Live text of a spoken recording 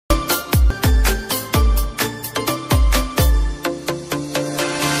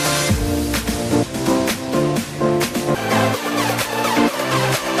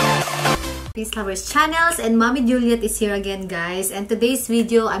Pinkslovers channels, and Mommy Juliet is here again, guys. And today's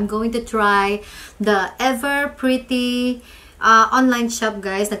video, I'm going to try the Ever Pretty online shop,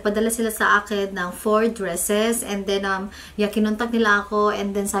 guys. Nagpadala sila sa akin ng 4 dresses, and then kinontak nila ako,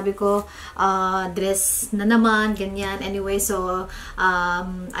 and then sabi ko dress na naman, ganyan. Anyway, so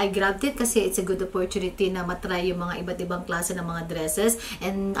I grabbed it kasi it's a good opportunity na matry yung mga iba't ibang klase ng mga dresses.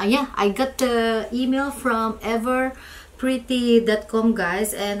 And I got the email from Pretty.WELCOME,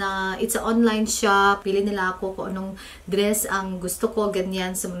 guys, and it's an online shop. Pili nila ako kung anong dress ang gusto ko,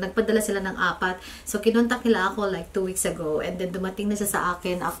 ganyan. So nagpadala sila ng 4, so kinontak nila ako like 2 weeks ago, and then dumating na siya sa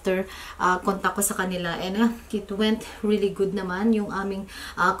akin after contact ko sa kanila, and it went really good naman yung aming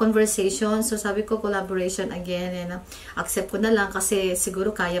conversation. So sabi ko collaboration again, and accept ko na lang kasi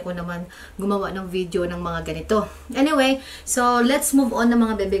siguro kaya ko naman gumawa ng video ng mga ganito. Anyway, so let's move on na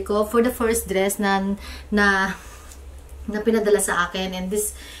mga bebe ko for the first dress na pinadala sa akin, and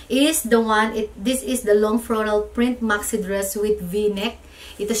this is the one. This is the long floral print maxi dress with V-neck.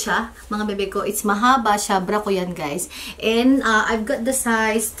 Ito siya, mga bebe ko. It's mahaba siya, bra ko yan, guys. And I've got the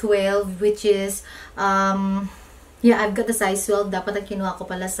size 12, which is I've got the size 12. Dapat ang kinuha ko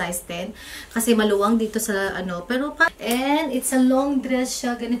pala size 10 kasi maluwang dito sa pero and it's a long dress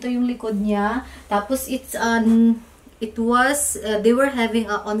siya. Ganito yung likod niya. Tapos it's they were having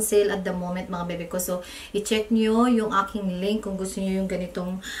on sale at the moment, mga bebe ko. So, i-check nyo yung aking link kung gusto nyo yung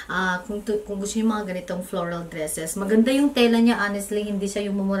ganitong, kung gusto nyo yung mga ganitong floral dresses. Maganda yung tela niya, honestly. Hindi siya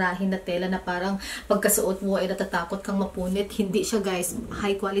yung mumurahin na tela na parang pagkasuot mo ay natatakot kang mapunit. Hindi siya, guys.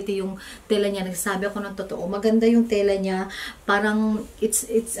 High quality yung tela niya. Nagsasabi ako ng totoo. Maganda yung tela niya. Parang,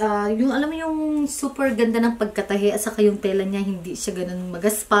 yung, alam mo yung super ganda ng pagkatahi, at saka yung tela niya, hindi siya ganun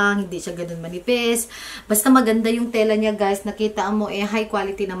magaspang, hindi siya ganun manipis. Basta maganda yung tela niya, guys. Nakita mo high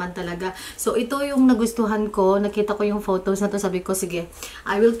quality naman talaga. So ito yung nagustuhan ko. Nakita ko yung photos na to, sabi ko sige,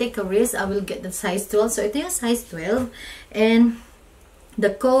 I will take a risk. I will get the size 12. So ito yung size 12, and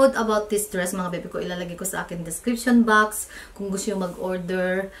the code about this dress, mga bebe ko, ilalagay ko sa akin description box kung gusto yung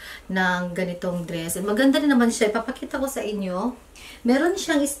mag-order ng ganitong dress. And maganda rin naman siya. Ipapakita ko sa inyo. Meron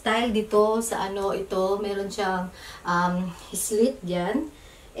siyang style dito sa ito. Meron siyang slit yan.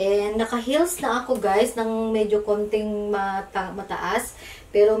 And naka-heels na ako, guys, ng medyo konting mataas,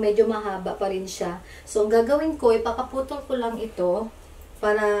 pero medyo mahaba pa rin siya. So, ang gagawin ko, ipapaputol ko lang ito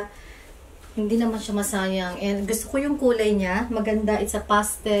para hindi naman siya masayang. And gusto ko yung kulay niya. Maganda. It's a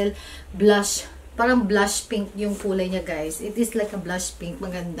pastel blush. Parang blush pink yung kulay niya, guys. It is like a blush pink.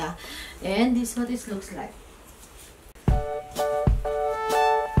 Maganda. And this is what it looks like.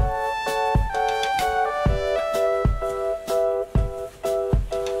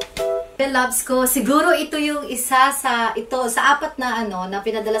 Loves ko, siguro ito yung isa sa 4 na na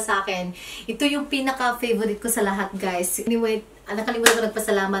pinadala sa akin. Ito yung pinaka-favorite ko sa lahat, guys. Anyway, nakalimutan ko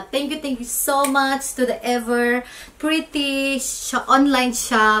nagpasalamat. Thank you so much to the Ever Pretty online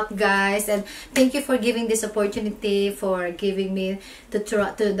shop, guys, and thank you for giving this opportunity, for giving me the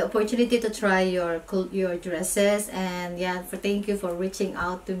opportunity to try your dresses, and thank you for reaching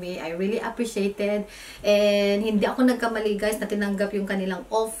out to me. I really appreciate it, and hindi ako nagkamali, guys, na tinanggap yung kanilang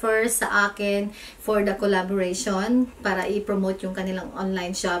offer sa akin for the collaboration para i-promote yung kanilang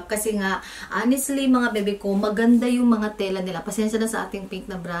online shop, kasi nga honestly, mga bebe ko, maganda yung mga tela nila. Pasensya na sa ating pink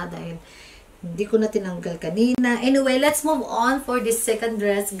na bra dahil hindi ko na tinanggal kanina. Anyway, let's move on for this second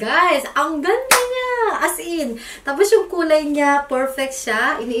dress. Guys, ang ganda niya! As in. Tapos yung kulay niya, perfect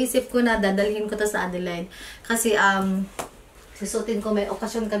siya. Iniisip ko na dadalhin ko to sa Adelaide. Kasi, susutin ko, may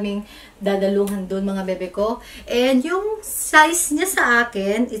okasyon kaming dadaluhan doon, mga bebe ko. And yung size niya sa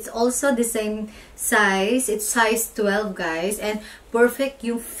akin, it's also the same size. It's size 12, guys. And perfect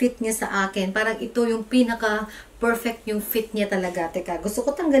yung fit niya sa akin. Parang ito yung pinaka-perfect yung fit niya talaga. Teka, gusto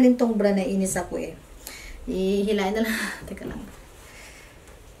ko tanggalin tong bra na inis ako Ihilain na lang. Teka lang.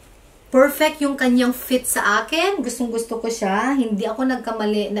 Perfect yung kanyang fit sa akin. Gustong-gusto ko siya. Hindi ako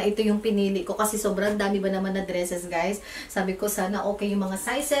nagkamali na ito yung pinili ko kasi sobrang dami ba naman na dresses, guys. Sabi ko sana okay yung mga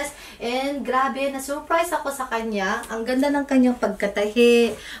sizes. And grabe, na-surprise ako sa kanya. Ang ganda ng kanyang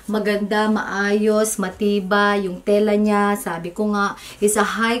pagkatahi. Maganda, maayos, matiba. Yung tela niya, sabi ko nga, is a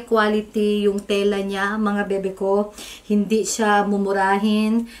high quality yung tela niya, mga bebe ko. Hindi siya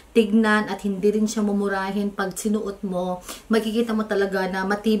mumurahin, tignan, at hindi rin siya mumurahin pag sinuot mo. Makikita mo talaga na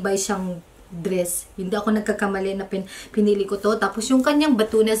matibay siyang dress. Hindi ako nagkakamali na pinili ko to. Tapos yung kanyang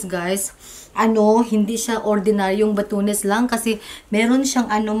batunes, guys, hindi siya ordinaryong batunes lang kasi meron siyang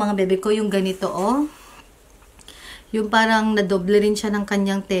mga bebe ko, yung ganito, yung parang nadoble rin siya ng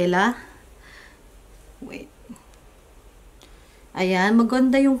kanyang tela. Wait. Ayan,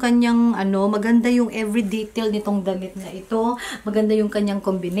 maganda yung kanyang, maganda yung every detail nitong damit na ito. Maganda yung kanyang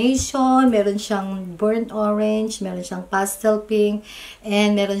combination. Meron siyang burnt orange, meron siyang pastel pink,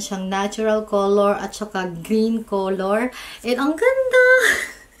 and meron siyang natural color, at saka green color. And ang ganda!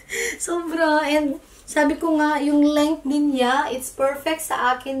 Sobra! And sabi ko nga, yung length din niya, it's perfect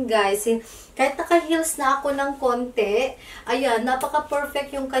sa akin, guys. And kahit naka-heels na ako ng konti, ayan,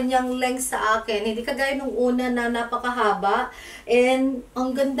 napaka-perfect yung kanyang length sa akin. Hindi kagaya nung una na napakahaba. And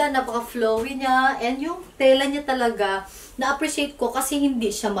ang ganda, napaka-flowy niya. And yung tela niya talaga, na-appreciate ko kasi hindi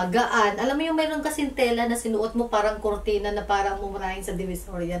siya magaan. Alam mo yung mayroon kasing tela na sinuot mo parang kurtina na parang mumurahin sa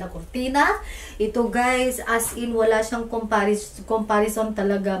Divisoria na kurtina. Ito guys, as in wala siyang comparison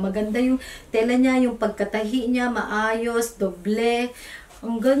talaga. Maganda yung tela niya, yung pagkatahi niya, maayos, doble.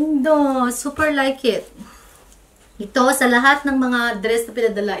 Ang ganda. Super like it. Ito, sa lahat ng mga dress na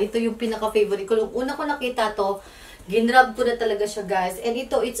pinadala, ito yung pinaka-favorite ko. Nung una ko nakita to, ginrab ko na talaga siya, guys. And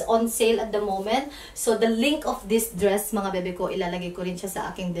ito, it's on sale at the moment. So, the link of this dress, mga bebe ko, ilalagay ko rin siya sa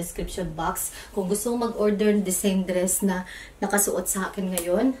aking description box. Kung gusto mong mag-order the same dress na nakasuot sa akin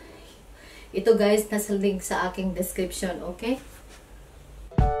ngayon, ito, guys, nasa link sa aking description, okay?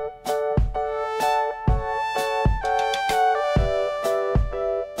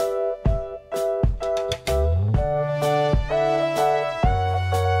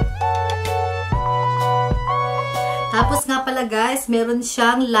 Tapos nga pala guys, meron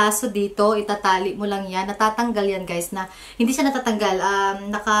siyang laso dito. Itatali mo lang yan. Natatanggal yan guys na. Hindi siya natatanggal.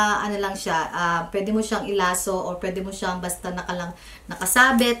 Ano lang siya. Pwede mo siyang ilaso or pwede mo siyang basta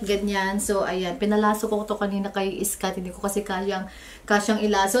nakasabit. Ganyan. So ayan. Pinalaso ko to kanina kay Iskat. Hindi ko kasi kasyang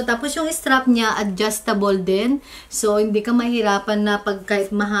ilaso. Tapos yung strap niya adjustable din. So hindi ka mahirapan na pag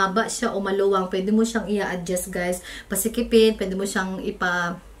kahit mahaba siya o maluwang. Pwede mo siyang i-adjust guys. Pasikipin. Pwede mo siyang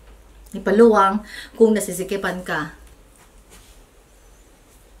ipaluwang kung nasisikipan ka.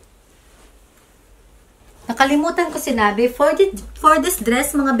 Nakalimutan ko sinabi, for this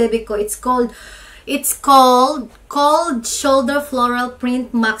dress mga bebe ko, it's called shoulder floral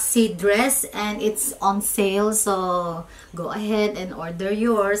print maxi dress and it's on sale. So go ahead and order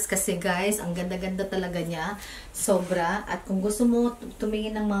yours kasi guys, ang ganda-ganda talaga niya. Sobra. At kung gusto mo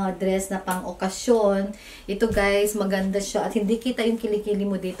tumingin ng mga dress na pang okasyon, ito guys, maganda siya. At hindi kita yung kilikili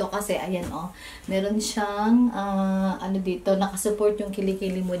mo dito kasi ayan oh, meron siyang dito, nakasupport yung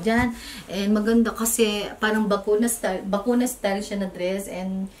kilikili mo dyan. And maganda kasi parang bakuna style siya na dress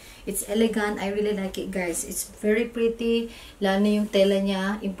and it's elegant. I really like it guys. It's very pretty. Lalo na yung tela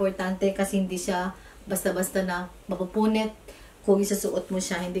niya, importante kasi hindi siya basta-basta na mapupunit. Kung isasuot mo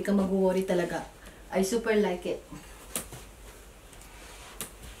siya, hindi ka mag-worry talaga. I super like it.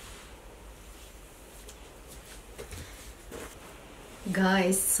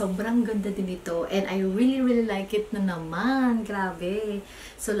 Guys, sobrang ganda din ito. And I really like it na naman. Grabe.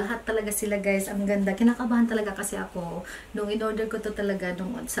 So, lahat talaga sila guys. Ang ganda. Kinakabahan talaga kasi ako. Nung in-order ko to talaga,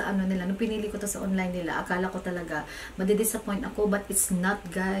 nung pinili ko to sa online nila, akala ko talaga, madidisappoint ako. But it's not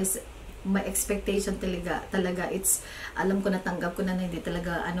guys. My expectation talaga it's, alam ko natanggap ko na hindi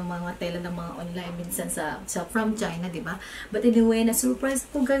talaga mga tela ng mga online minsan sa from China, di ba? But anyway, na-surprise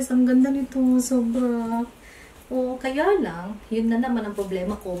ko guys, ang ganda nito, sobra. Oh, kaya lang, yun na naman ang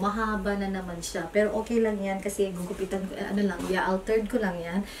problema ko, mahaba na naman siya. Pero okay lang yan kasi gugupitan ko, altered ko lang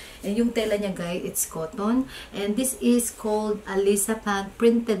yan. And yung tela niya guys, it's cotton. And this is called Alisa Pant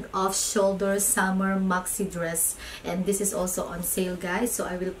Printed Off Shoulder Summer Maxi Dress. And this is also on sale guys. So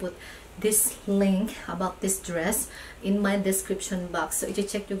I will put this link about this dress in my description box. So,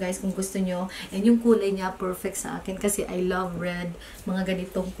 i-check nyo guys kung gusto nyo. And yung kulay niya, perfect sa akin kasi I love red. Mga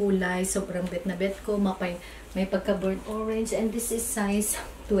ganitong kulay. Sobrang bet na bet ko. May pagka-burnt orange. And this is size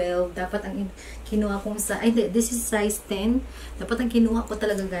 12. Dapat ang kinuha kong this is size 10. Dapat ang kinuha ko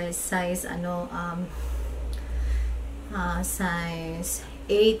talaga guys, size size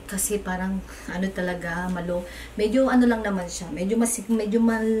 8 kasi parang talaga medyo lang naman siya. Medyo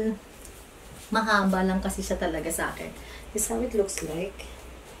mahaba lang kasi siya talaga sa akin. This is how it looks like.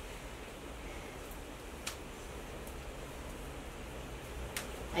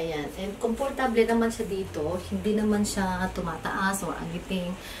 Ayan. And comfortable naman siya dito. Hindi naman siya tumataas or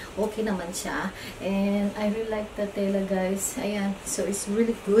anything. Okay naman siya. And I really like the tela guys. Ayan. So it's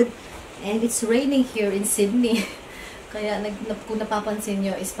really good. And it's raining here in Sydney. Kaya kung napapansin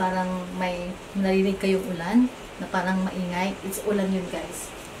nyo is parang may narinig kayong ulan na parang maingay. It's ulan yun guys.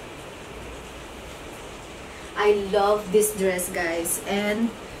 I love this dress guys.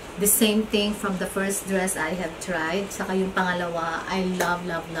 And the same thing from the first dress I have tried. Saka yung pangalawa, I love,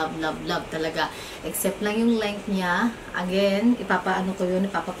 love, love, love, love talaga. Except lang yung length niya. Again, ipapaano ko yun,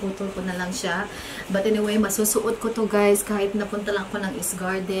 ipapaputol ko na lang siya. But anyway, masusuot ko to guys kahit napunta lang ko ng East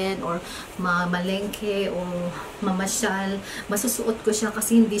Garden or malengke o mamasyal. Masusuot ko siya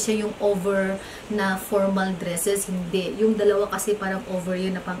kasi hindi siya yung over na formal dresses. Hindi. Yung dalawa kasi parang over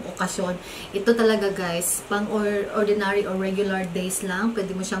yun na pang okasyon. Ito talaga guys, pang ordinary or regular days lang.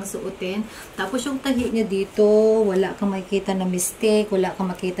 Pwede mo siyang suotin. Tapos yung tahi niya dito, wala kang makikita na mistake, wala kang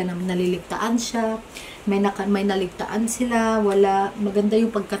makita na naliligtaan siya. May naligtaan sila, wala. Maganda yung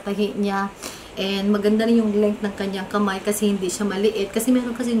pagkatahi niya. And maganda rin yung length ng kanyang kamay kasi hindi siya maliit. Kasi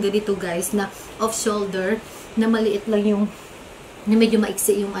meron kasi ganito guys na off shoulder na maliit lang yung na medyo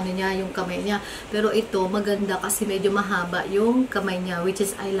maiksi yung ano niya, yung kamay niya. Pero ito maganda kasi medyo mahaba yung kamay niya, which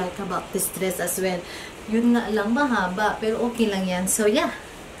is I like about this dress as well. Yun nga lang mahaba, pero okay lang yan. So yeah,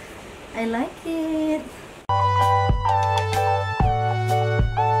 I like it.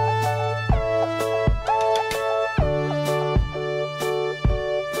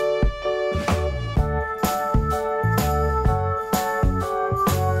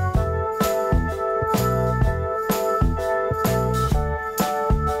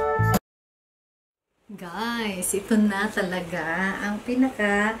 Guys, ito na talaga ang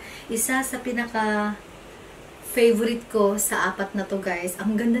isa sa pinaka favorite ko sa apat na to guys.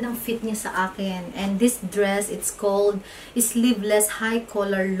 Ang ganda ng fit niya sa akin. And this dress, it's called sleeveless high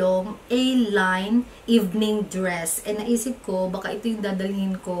collar long A-line evening dress. And naisip ko, baka ito yung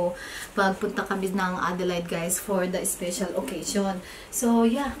dadalhin ko pagpunta kami ng Adelaide guys for the special occasion. So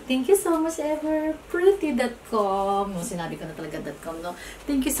yeah, thank you so much everpretty.com. No, sinabi ko na talaga .com, no?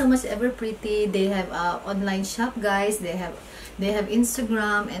 Thank you so much everpretty. They have online shop guys. They have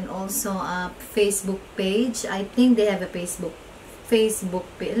Instagram and also a Facebook page. I think they have a Facebook page.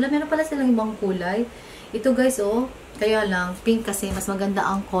 Alam, meron pala silang ibang kulay. Ito guys, oh, kaya lang, pink kasi mas maganda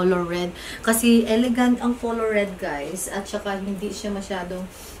ang color red. Kasi elegant ang color red guys. At saka hindi siya masyadong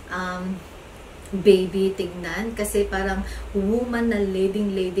baby tignan. Kasi parang woman na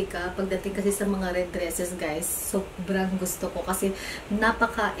lady ka. Pagdating kasi sa mga red dresses guys, sobrang gusto ko. Kasi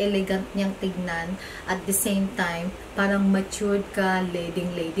napaka-elegant niyang tignan. At the same time, parang matured ka,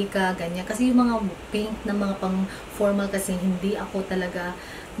 lady ka, ganyan. Kasi yung mga pink na mga pang formal kasi hindi ako talaga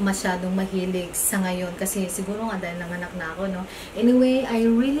masyadong mahilig sa ngayon kasi siguro nga dahil nanganak na ako, no? Anyway, I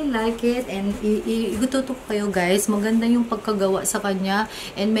really like it and igututo ko kayo guys, maganda yung pagkagawa sa kanya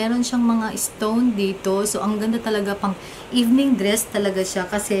and meron siyang mga stone dito, so ang ganda talaga, pang evening dress talaga siya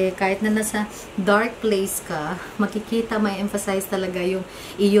kasi kahit na nasa dark place ka, makikita, may emphasize talaga yung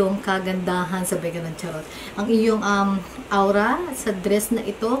iyong kagandahan, sabi ka ng charot, ang iyong aura sa dress na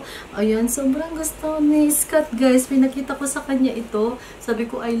ito. Ayun, sobrang gusto ni Scott guys, pinakita ko sa kanya ito, sabi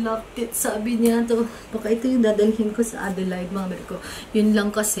ko I loved it. Sabi niya, to, baka ito yung dadalhin ko sa Adelaide, mga ko. Yun lang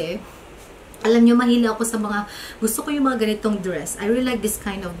kasi, alam niyo, mahilig ako sa mga, gusto ko yung mga ganitong dress. I really like this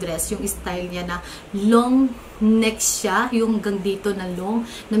kind of dress. Yung style niya na long neck siya, yung hanggang dito na long,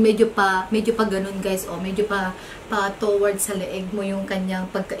 na medyo pa ganun guys, o medyo pa towards sa leeg mo yung kanyang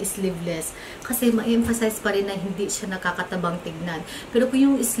pagka-sleeveless. Kasi ma-emphasize pa rin na hindi siya nakakatabang tignan. Pero kung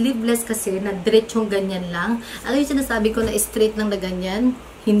yung sleeveless kasi, na diretsong ganyan lang, alam yung sinasabi ko na straight lang na ganyan,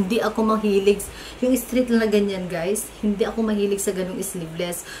 hindi ako mahilig. Yung straight lang na ganyan guys, hindi ako mahilig sa ganung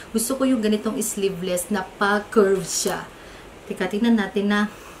sleeveless. Gusto ko yung ganitong sleeveless na pa-curve siya. Teka, tingnan natin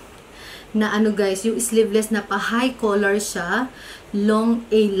na ano guys, yung sleeveless na pa-high collar siya, long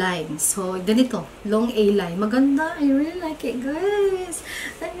A-line. So, ganito, long A-line. Maganda. I really like it, guys.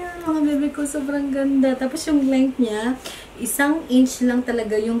 Ayan, mga bebe ko, sobrang ganda. Tapos yung length niya, 1 inch lang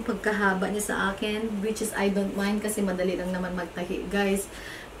talaga yung pagkahaba niya sa akin, which is I don't mind kasi madali lang naman magtahi, guys.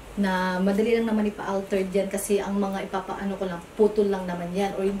 Na madali lang naman ipa-alter dyan kasi ang mga ipapaano ko lang, putol lang naman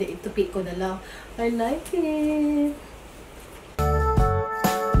yan. Or hindi, itupi ko na lang. I like it.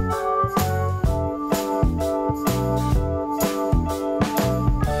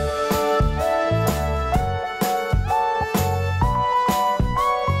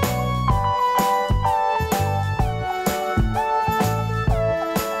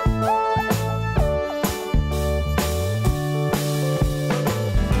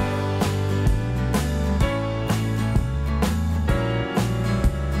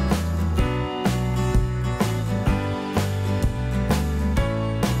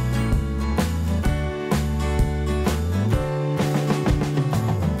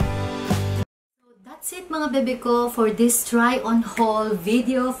 mga bebe ko for this try on haul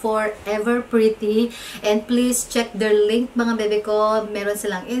video for Ever Pretty. And please check their link mga bebe ko. Meron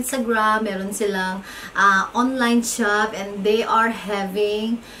silang Instagram, meron silang online shop, and they are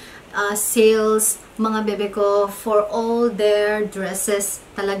having sales mga bebe ko for all their dresses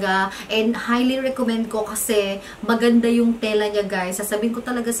talaga, and highly recommend ko kasi maganda yung tela niya guys. Sasabihin ko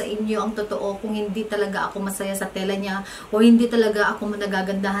talaga sa inyo ang totoo, kung hindi talaga ako masaya sa tela niya o hindi talaga ako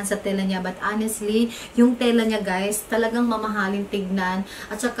nagagandahan sa tela niya, but honestly yung tela niya guys talagang mamahalin tignan,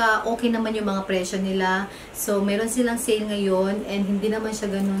 at saka okay naman yung mga presyo nila. So meron silang sale ngayon and hindi naman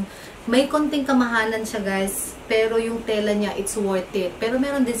siya ganun, may konting kamahalan siya guys, pero yung tela niya it's worth it. Pero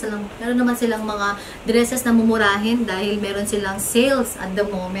meron naman silang mga dresses na mumurahin dahil meron silang sales at the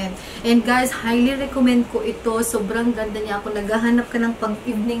moment. And guys, highly recommend ko ito. Sobrang ganda niya. Kung naghahanap ka ng pang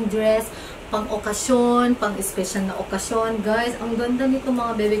evening dress, pang okasyon, pang special na okasyon, guys, ang ganda nito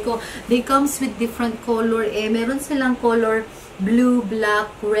mga bebe ko. They comes with different color meron silang color blue,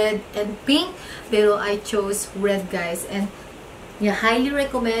 black, red, and pink, pero I chose red guys. And yeah, highly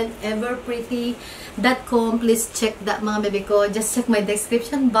recommend everpretty.com. Please check that mga bebe ko. Just check my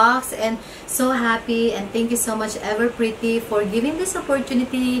description box. And so happy and thank you so much Ever Pretty for giving this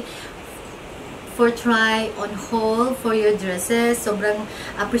opportunity for try on haul for your dresses. Sobrang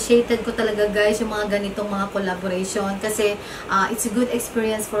appreciated ko talaga guys yung mga ganitong mga collaboration, kasi it's a good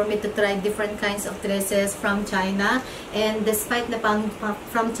experience for me to try different kinds of dresses from China. And despite na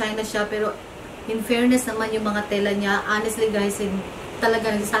from China siya, pero in fairness naman yung mga tela niya, honestly guys,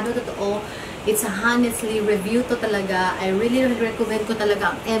 talaga nagsasado totoo, it's a honestly review to talaga. I really recommend ko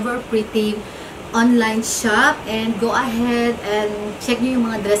talaga ang Ever Pretty online shop, and go ahead and check nyo yung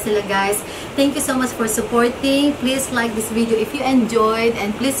mga dress nila guys. Thank you so much for supporting. Please like this video if you enjoyed,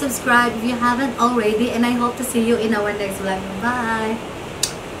 and please subscribe if you haven't already, and I hope to see you in our next vlog. Bye!